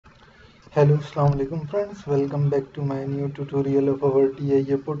Hello, Assalamu alaikum friends. Welcome back to my new tutorial of our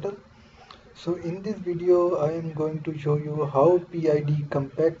TIA portal. So in this video, I am going to show you how PID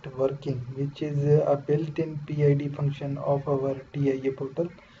compact working, which is a built-in PID function of our TIA portal.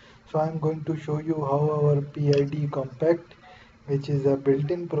 So I am going to show you how our PID compact, which is a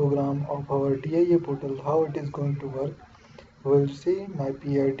built-in program of our TIA portal, how it is going to work. We'll see my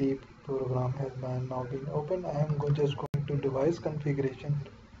PID program has now been opened. I am just going to device configuration.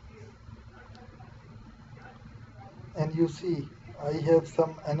 And you see I have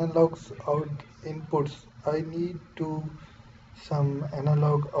some analogs out inputs. I need to some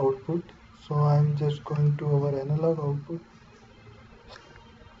analog output, so I'm just going to our analog output,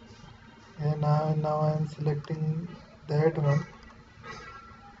 and now I'm selecting that one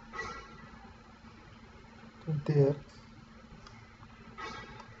to there,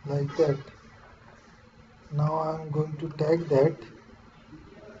 like that. Now I'm going to tag that.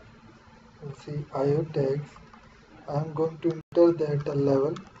 Let's see, IO tags. I'm going to enter that a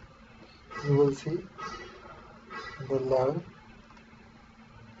level. You will see the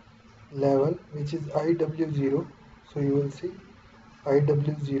level which is IW0. So you will see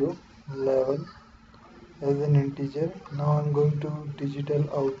IW0 level as an integer. Now I'm going to digital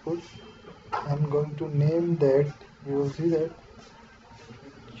output. I'm going to name that. You will see that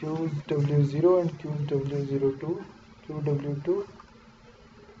QW0 and QW02, QW2.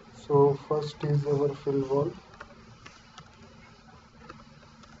 So first is our fill valve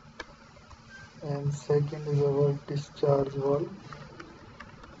and second is our discharge valve.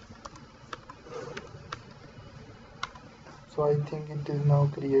 So I think it is now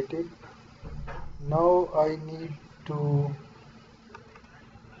created. Now I need to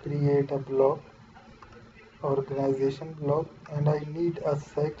create a block, organization block, and I need a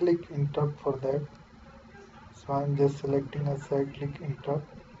cyclic interrupt for that. So I'm just selecting a cyclic interrupt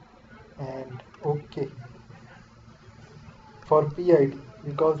and OK for PID,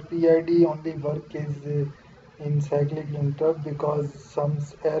 because PID only work is in cyclic interrupt because some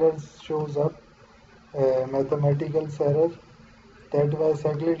errors shows up, mathematical error. That why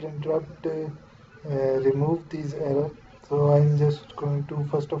cyclic interrupt remove these error. So I'm just going to,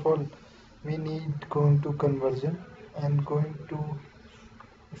 first of all we need going to conversion and going to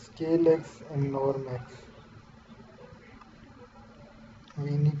scale X and norm X.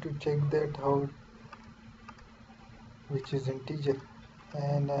 We need to check that how, which is integer,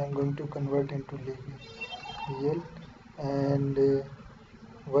 and I am going to convert into real, and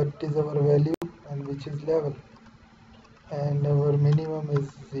what is our value and which is level, and our minimum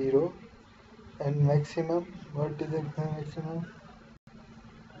is 0 and maximum, what is the maximum?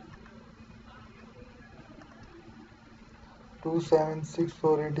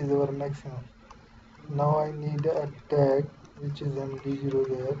 27648 is our maximum. Now I need a tag which is MD0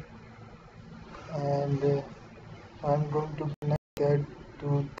 there, and I'm going to connect that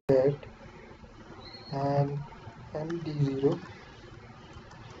to that and MD0,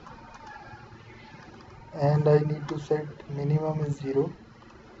 and I need to set minimum is 0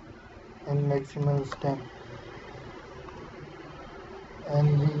 and maximum is 10,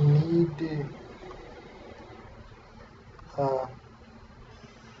 and we need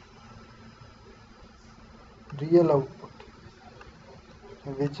real output,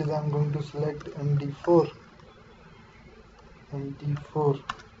 which is I'm going to select MD4.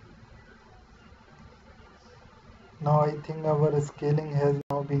 Now I think our scaling has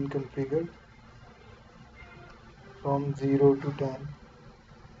now been configured from 0 to 10.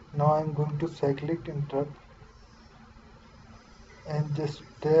 Now I'm going to cyclic interrupt and just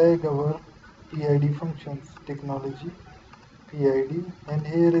tag our PID functions technology PID, and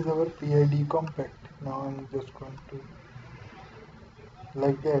here is our PID compact. Now I'm just going to,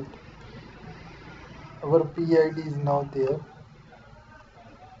 like that, our PID is now there,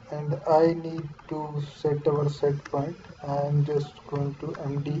 and I need to set our set point. I am just going to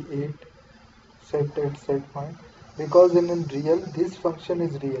MD8 set at set point, because in real this function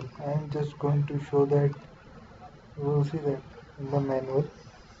is real. I am just going to show that. You will see that in the manual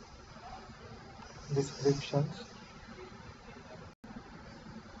descriptions.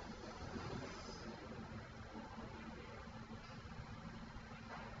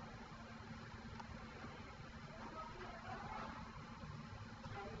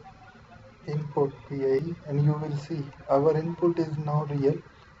 Input PID, and you will see our input is now real,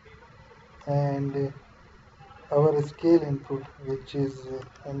 and our scale input, which is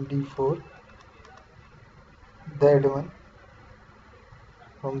MD4, that one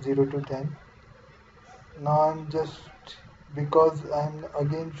from 0 to 10. Now I'm just, because I'm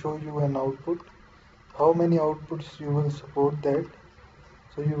again show you an output, how many outputs you will support that.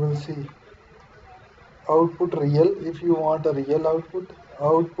 So you will see output real if you want a real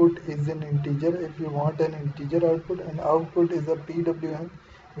output is an integer if you want an integer output, and output is a PWM,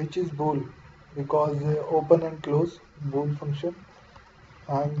 which is bool, because open and close bool function.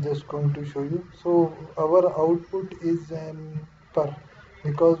 I'm just going to show you. So our output is an per,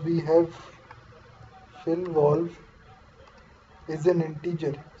 because we have fill valve is an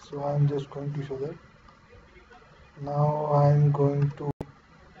integer, so I'm just going to show that. Now I'm going to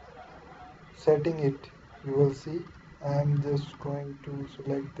setting it. You will see I'm just going to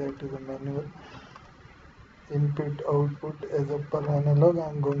select that to the manual input output as a per analog.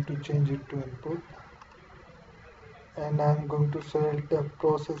 I'm going to change it to input, and I'm going to select a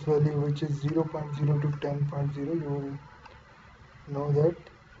process value which is 0.0 to 10.0. You will know that.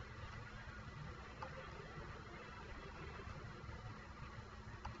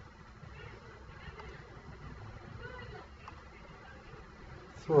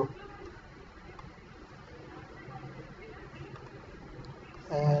 So,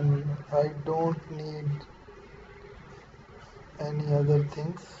 and I don't need any other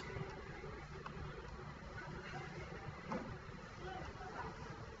things.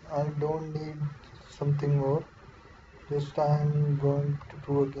 I don't need something more. Just I'm going to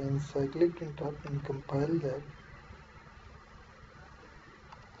do again cyclic interrupt and compile that.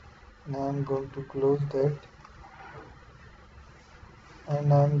 Now I'm going to close that,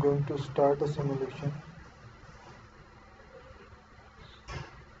 and I'm going to start a simulation.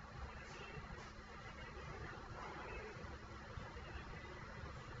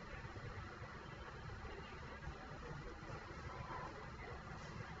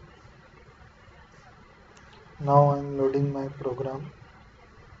 Now I'm loading my program,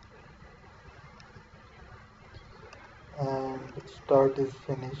 and start is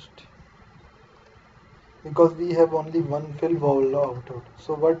finished, because we have only one fill valve output.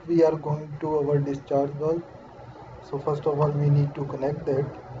 So what we are going to our discharge valve. So first of all we need to connect that.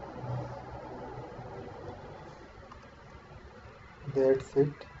 That's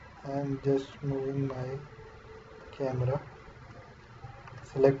it. I'm just moving my camera,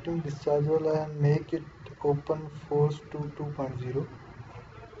 selecting discharge valve and make it open force to 2.0.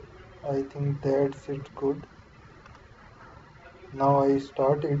 I think that's it good. Now I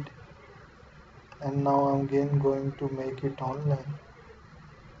start it, and now I'm again going to make it online.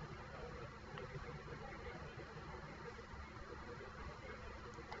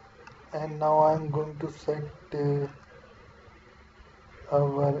 And now I'm going to set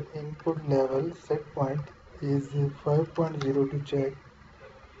our input level set point is 5.0 to check.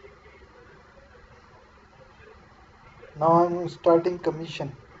 Now I'm starting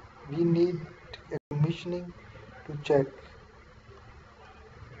commission. We need a commissioning to check.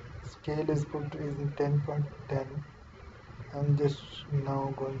 Scale is put is 10.10. I'm just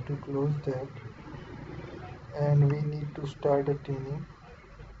now going to close that, and we need to start a tuning.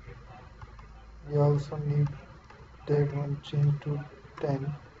 We also need that one change to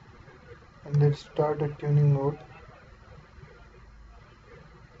 10, and let's start a tuning mode.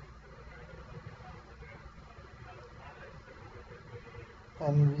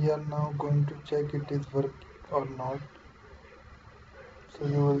 And we are now going to check it is working or not. So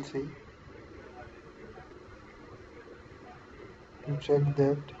you will see, to check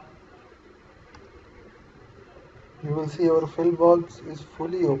that, you will see our fill valves is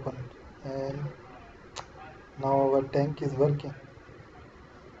fully open, and now our tank is working.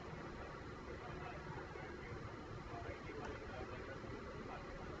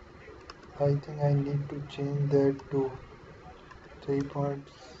 I think I need to change that to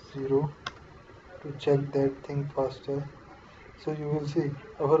 3.0 to check that thing faster. So you will see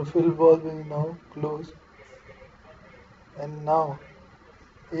our fill valve is now closed, and now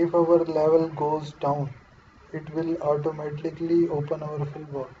if our level goes down, it will automatically open our fill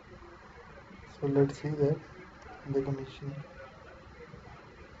valve. So let's see that in the commission.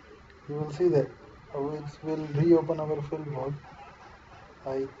 You will see that it will reopen our fill valve.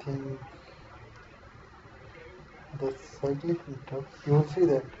 I think the cyclic interrupt, you will see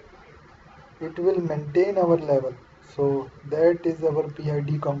that it will maintain our level. So that is our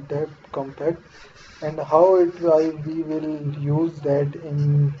PID compact, and how we will use that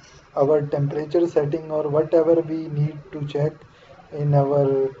in our temperature setting or whatever we need to check in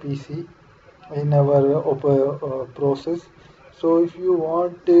our PC, in our process. So if you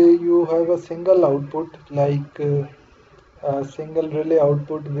want, you have a single output like a single relay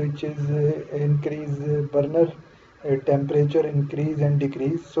output, which is increase burner temperature increase and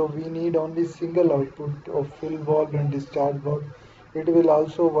decrease. So we need only single output of fill valve and discharge valve. It will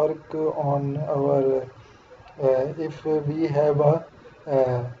also work on our if we have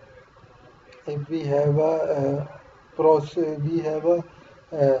a if we have a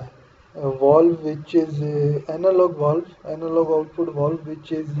valve which is analog output valve,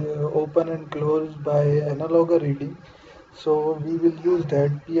 which is open and closed by analog reading. So we will use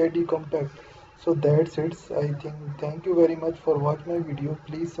that PID compact. So that's it. I think thank you very much for watching my video.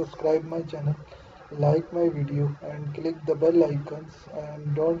 Please subscribe my channel, like my video and click the bell icons,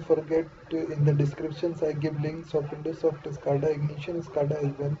 and don't forget in the descriptions I give links of Indosoft SCADA, Ignition SCADA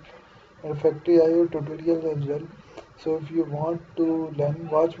as well, and factory IO tutorial as well. So if you want to learn,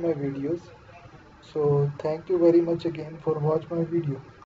 watch my videos. So thank you very much again for watch my video.